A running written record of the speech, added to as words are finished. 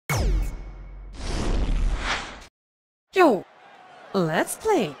let's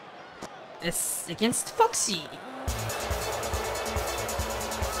play. It's against Foxy.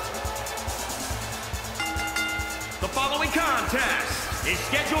 The following contest is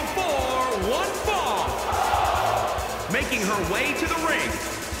scheduled for one fall. Making her way to the ring,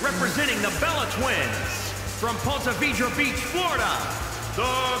 representing the Bella Twins, from Ponte Vedra Beach, Florida, the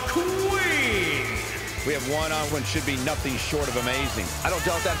Queen. We have one-on-one should be nothing short of amazing. I don't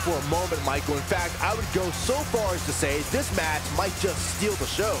doubt that for a moment, Michael. In fact, I would go so far as to say this match might just steal the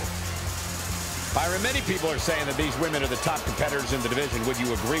show. Byron, many people are saying that these women are the top competitors in the division. Would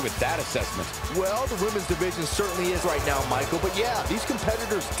you agree with that assessment? Well, the women's division certainly is right now, Michael. But yeah, these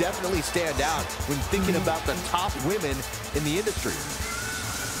competitors definitely stand out when thinking about the top women in the industry.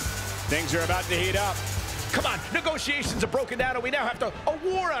 Things are about to heat up. Come on, negotiations are broken down and we now have a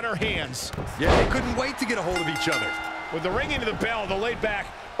war on our hands. Yeah, they couldn't wait to get a hold of each other. With the ringing of the bell, the laid-back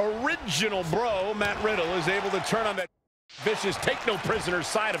original bro, Matt Riddle, is able to turn on that vicious take-no-prisoners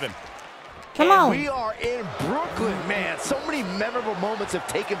side of him. Come on. We are in Brooklyn, man. So many memorable moments have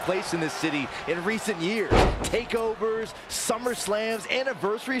taken place in this city in recent years. Takeovers, SummerSlams,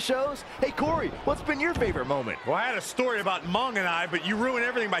 anniversary shows. Hey, Corey, what's been your favorite moment? Well, I had a story about Mung and I, but you ruined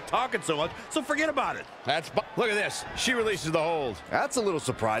everything by talking so much, so forget about it. Look at this. She releases the hold. That's a little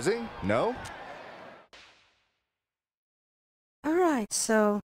surprising, no? Alright,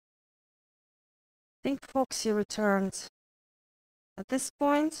 so I think Foxy returned at this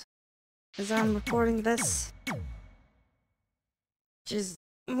point, as I'm recording this, which is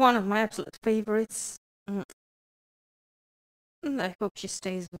one of my absolute favorites. And I hope she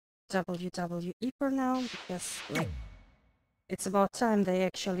stays with WWE for now, because like, it's about time they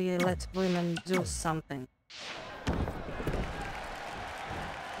actually let women do something.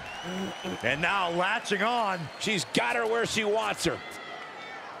 And now latching on. She's got her where she wants her.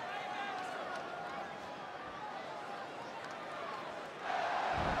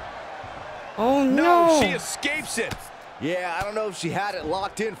 Oh no! She escapes it. Yeah, I don't know if she had it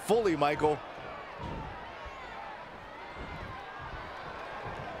locked in fully, Michael.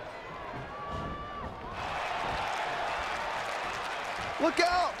 Look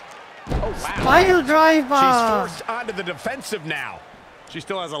out! Oh, wow. Pile driver! She's forced onto the defensive now. She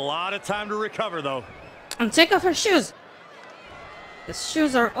still has a lot of time to recover, though. And take off her shoes! The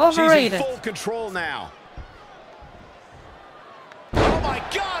shoes are overrated. She's in full control now. Oh my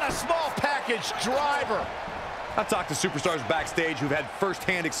God, a small package driver. I've talked to superstars backstage who've had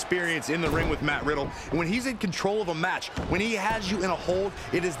first-hand experience in the ring with Matt Riddle. And when he's in control of a match, when he has you in a hold,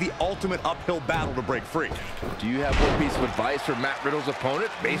 it is the ultimate uphill battle to break free. Do you have one piece of advice for Matt Riddle's opponent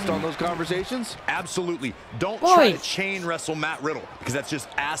based on those conversations? Absolutely. Don't try to chain wrestle Matt Riddle, because that's just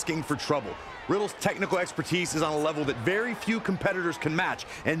asking for trouble. Riddle's technical expertise is on a level that very few competitors can match,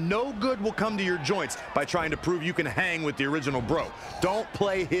 and no good will come to your joints by trying to prove you can hang with the original bro. Don't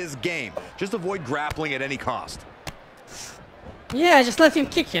play his game. Just avoid grappling at any cost. Yeah, just let him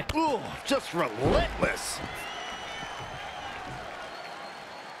kick you. Ooh, just relentless.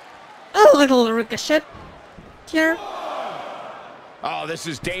 A little ricochet here. Oh, this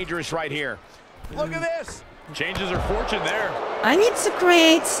is dangerous right here. Look at this. Changes her fortune there. I need to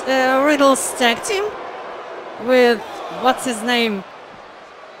create Riddle's tag team with what's his name?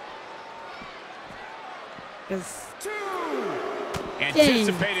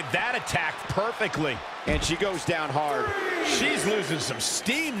 Anticipated that attack perfectly. And she goes down hard. She's losing some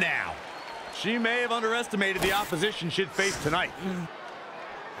steam now. She may have underestimated the opposition she'd face tonight.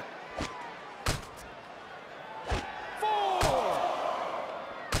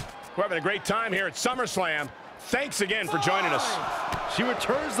 We're having a great time here at SummerSlam. Thanks again for joining us. She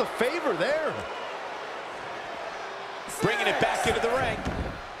returns the favor there. Bringing it back into the ring.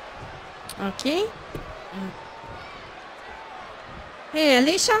 Okay. Hey,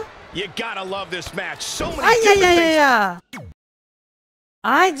 Alicia. You gotta love this match. So many different things. Yeah.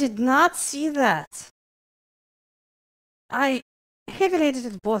 I did not see that. I heavily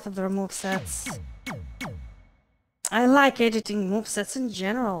edited both of their movesets. I like editing movesets in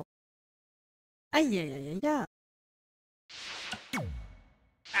general. Yeah.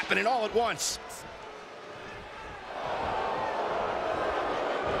 Happening all at once.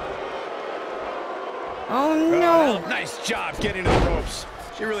 Oh no! Nice job getting to the ropes.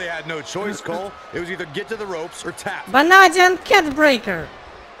 She really had no choice, Cole. It was either get to the ropes or tap. Banadian cat breaker.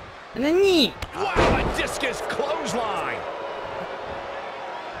 And a knee. Wow, a discus clothesline.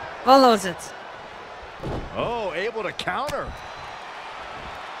 Follows it. Oh, able to counter.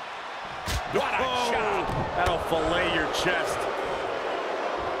 What a shot. That'll fillet your chest.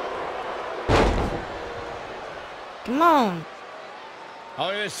 Come on. Oh,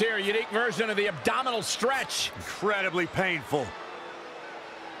 look at this here, unique version of the abdominal stretch. Incredibly painful.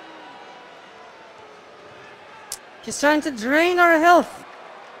 She's trying to drain our health.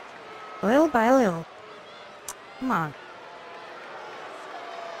 Little by little. Come on.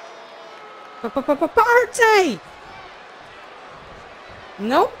 Party!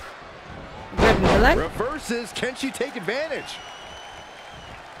 Nope. Grabbing the leg. Reverses. Can she take advantage?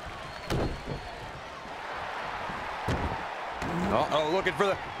 Uh-oh, looking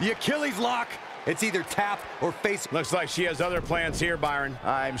for the Achilles lock. It's either tap or face. Looks like she has other plans here, Byron.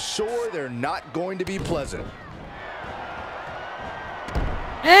 I'm sure they're not going to be pleasant.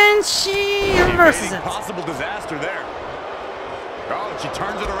 And she reverses it. Possible disaster there. Oh, she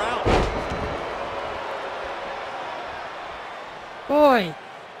turns it around. Boy.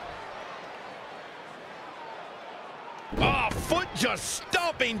 Oh, foot just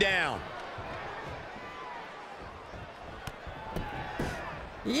stomping down.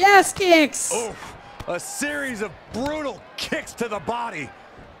 Yes, kicks! Oof. A series of brutal kicks to the body.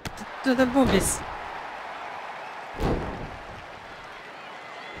 To the boobies.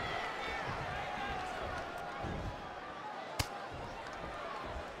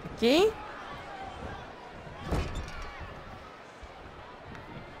 Okay.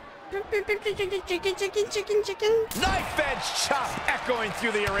 Chicken. Knife edge chop echoing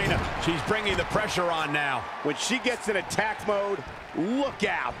through the arena. She's bringing the pressure on now. When she gets in attack mode, look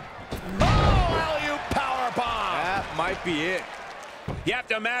out. Oh, alley-oop power bomb. That might be it. You have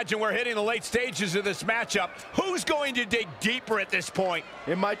to imagine we're hitting the late stages of this matchup. Who's going to dig deeper at this point?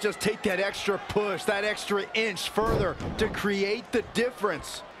 It might just take that extra push, that extra inch further to create the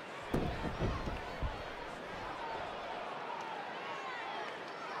difference.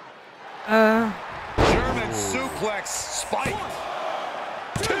 German suplex spike.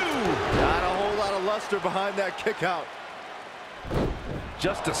 2. Not a whole lot of luster behind that kick out.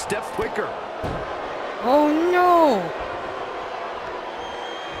 Just a step quicker. Oh no!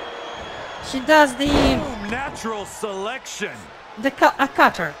 She does the Boom, natural selection. a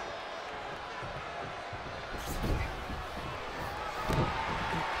cutter.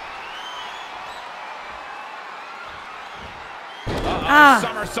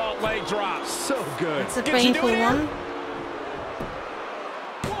 Somersault leg drop. So good. It's a Can she do painful it here? one.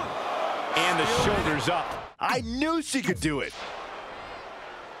 And the shoulders up. I knew she could do it.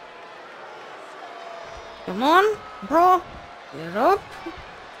 Come on, bro. Get up.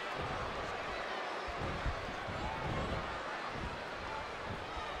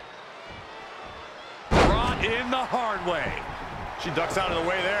 Brought in the hard way. She ducks out of the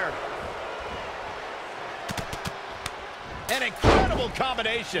way there. An incredible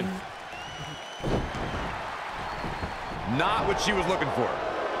combination. Not what she was looking for.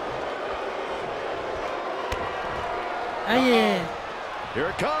 Oh yeah. Here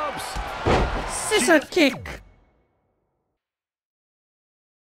it comes. Scissor kick.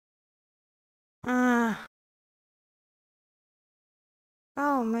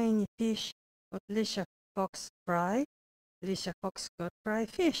 How many fish would Alicia Fox fry? Alicia Fox could fry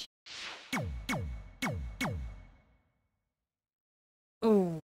fish.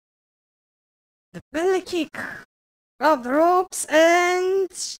 Oh. The belly kick. Grab the ropes and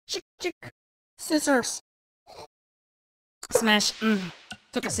chick. Scissors. Smash.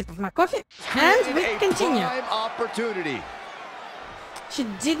 Took a sip of my coffee. And we continue. Prime opportunity. She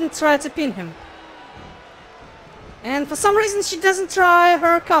didn't try to pin him. And for some reason she doesn't try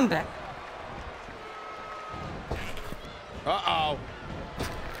her comeback. Uh-oh.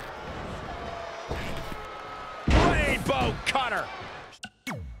 Rainbow cutter.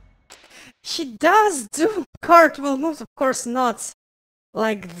 She does do cartwheel moves, of course not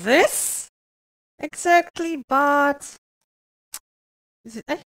like this exactly, but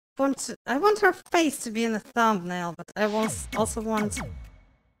I want her face to be in the thumbnail, but I also want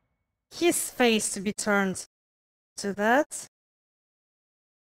his face to be turned to that.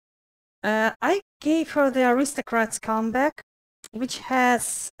 I gave her the Aristocrats comeback, which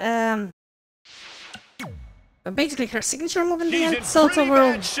has basically her signature move in the end, Salto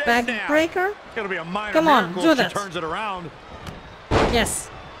World Backbreaker. Gonna be a minor Come on, miracle do if she that. turns it around. Yes.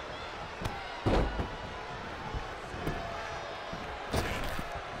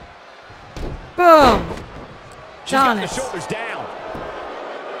 Boom! She's got Done the it. shoulders down.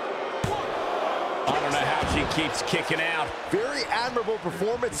 I don't know how she keeps kicking out. Very admirable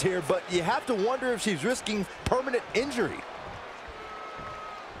performance here, but you have to wonder if she's risking permanent injury.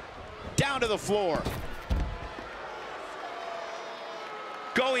 Down to the floor.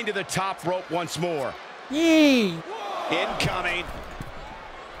 Going to the top rope once more. Yay! Incoming.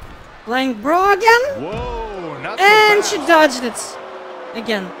 Playing bro again? Whoa, not so And fast. she dodged it.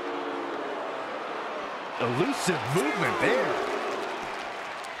 Again. Elusive movement there.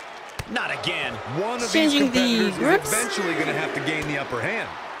 Not again. One of these Changing the competitors is grips. eventually going to have to gain the upper hand.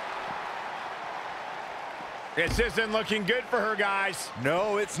 This isn't looking good for her, guys.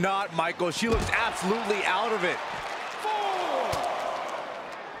 No, it's not, Michael. She looks absolutely out of it.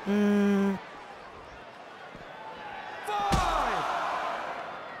 4. 5.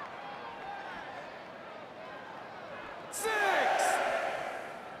 6.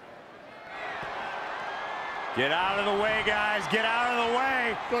 Get out of the way, guys. Get out of the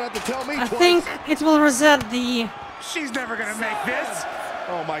way. Don't have to tell me I twice. think it will reset the She's never going to make this.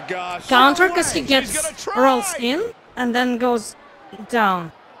 Oh my gosh. counter because he She's gets gonna try. rolls in and then goes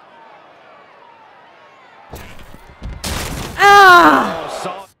down. Ah!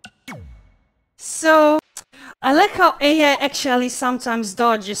 Oh, So I like how AI actually sometimes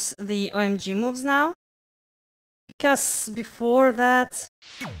dodges the OMG moves now. Because before that,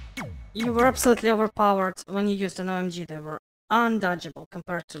 you were absolutely overpowered when you used an OMG. They were undodgeable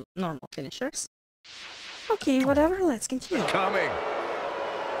compared to normal finishers. Okay, whatever, let's continue. coming.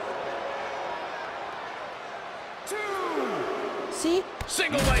 2. See?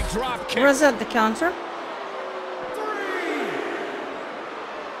 Single leg drop kick. Reset the counter. 3.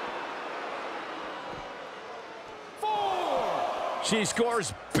 4. She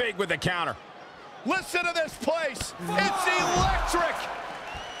scores big with the counter. Listen to this place. It's electric.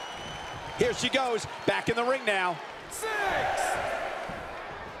 Here she goes, back in the ring now. 6.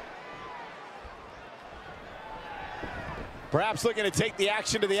 Perhaps looking to take the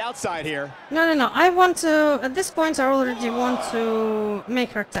action to the outside here. No. I want to, at this point, I already want to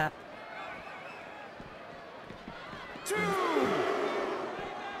make her tap. 2.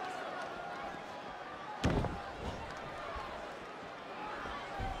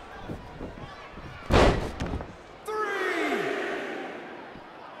 3.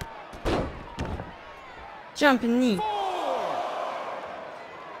 Jumping knee. 4.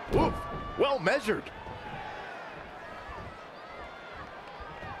 Ooh, well measured.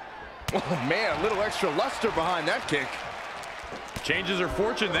 Oh man, a little extra luster behind that kick. Changes her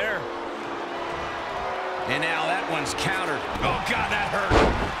fortune there. And now that one's countered. Oh, God, that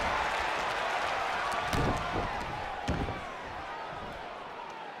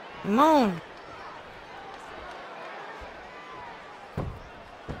hurt. Moan.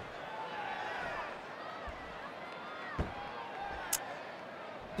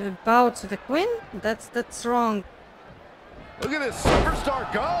 The bow to the queen? That's wrong. Look at this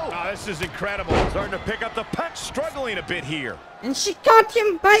superstar go. Oh, this is incredible. Starting to pick up the punch, struggling a bit here. And she caught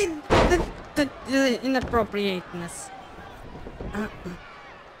him by the inappropriateness.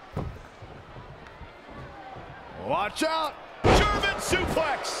 Watch out. German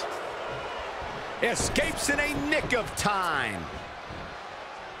suplex. Escapes in a nick of time.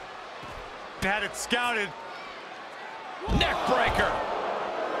 Had it scouted. Neck breaker.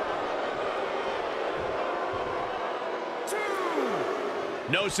 2.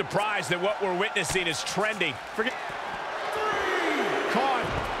 No surprise that what we're witnessing is trending. Forget. 3. Caught.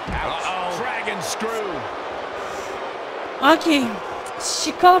 Uh-oh. Dragon screw. Okay,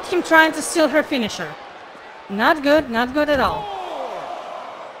 she caught him trying to steal her finisher. Not good at all. 4.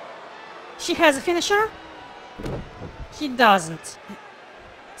 She has a finisher? He doesn't.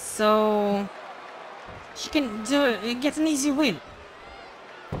 So she can get an easy win.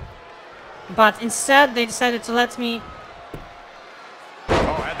 But instead they decided to let me.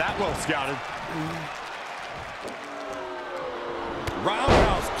 Oh, had that well scouted.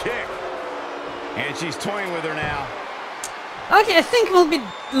 Roundhouse kick. And she's toying with her now. Okay, I think we'll be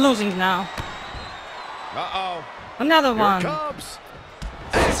losing now. Uh-oh. Another Here one. it comes.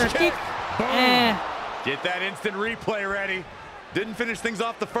 Scissor kick. Get that instant replay ready. Didn't finish things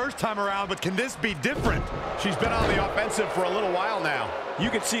off the first time around, but can this be different? She's been on the offensive for a little while now. You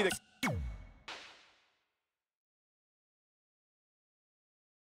can see the...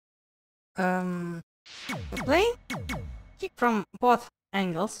 Play? Kick from both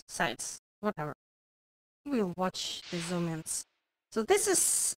angles, sides, whatever. We'll watch the zoom-ins. So this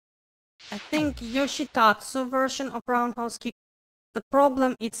is, I think, Yoshitatsu version of roundhouse kick. The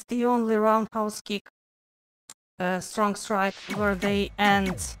problem, it's the only roundhouse kick, strong strike, where they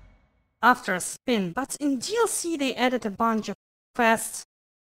end after a spin. But in DLC they added a bunch of fast,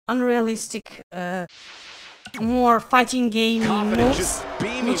 unrealistic, more fighting game moves,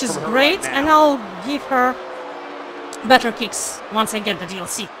 which is great, and I'll give her better kicks once I get the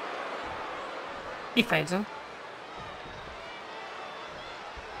DLC. If I do.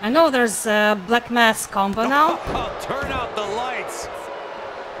 I know there's a Black Mass combo now. Oh, turn out the lights.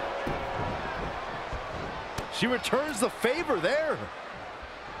 She returns the favor there.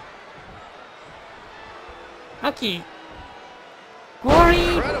 Okay. Corey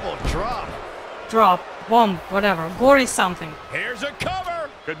Incredible drop. drop, bomb, whatever, gory something. Here's a cover.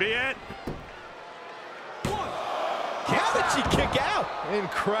 Could be it. How did she kick out?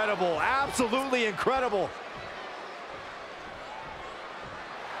 Incredible, absolutely incredible.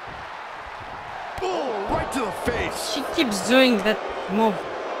 Oh, right to the face. She keeps doing that move.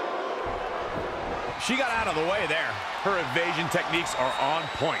 She got out of the way there. Her evasion techniques are on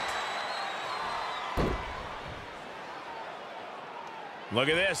point. Look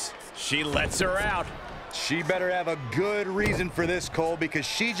at this. She lets her out. She better have a good reason for this, Cole, because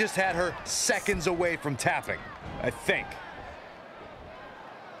she just had her seconds away from tapping, I think.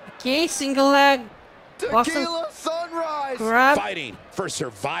 Okay, single leg. Tequila sunrise. Grab. Fighting for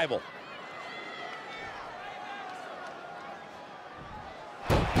survival.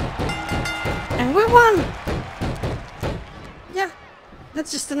 And we won! Yeah,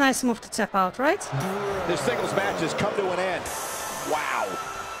 that's just a nice move to tap out, right? This singles match has come to an end. Wow.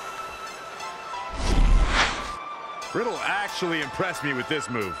 Riddle actually impressed me with this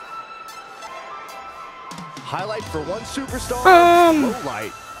move. Highlight for one superstar, Boom. low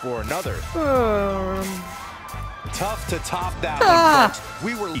light for another. Tough to top that one, folks.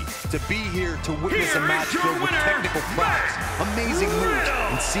 We were to be here to witness a match filled with technical prowess, amazing moves,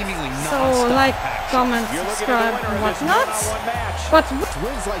 and seemingly non-stop So, like, action. comment, subscribe, and whatnot. But It's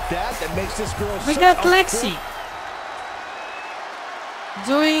wins like that that makes this girl we such got a Lexi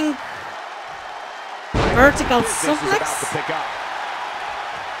doing vertical This is about to suplex. pick up.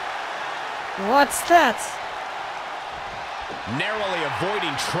 What's that? Narrowly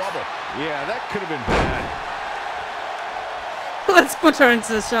avoiding trouble. Yeah, that could have been bad. Let's put her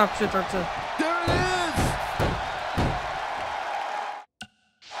into the sharpshooter too. There it is!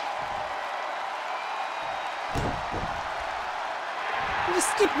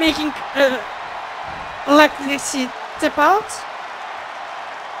 Just keep making Lexi tap out.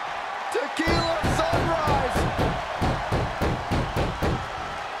 Tequila sunrise!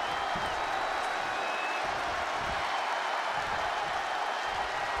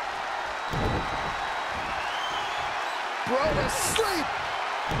 Bro to sleep!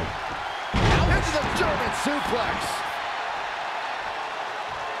 Into the German suplex!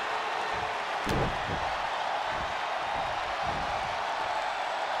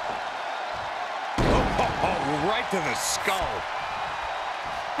 Oh, right to the skull.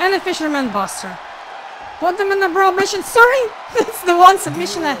 And a Fisherman Buster. Put them in the brawl mission. Sorry! That's the one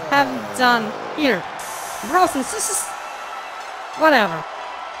submission I haven't done here. Bros and sisters. Whatever.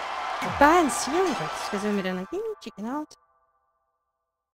 Bands here. Excuse me, chicken out.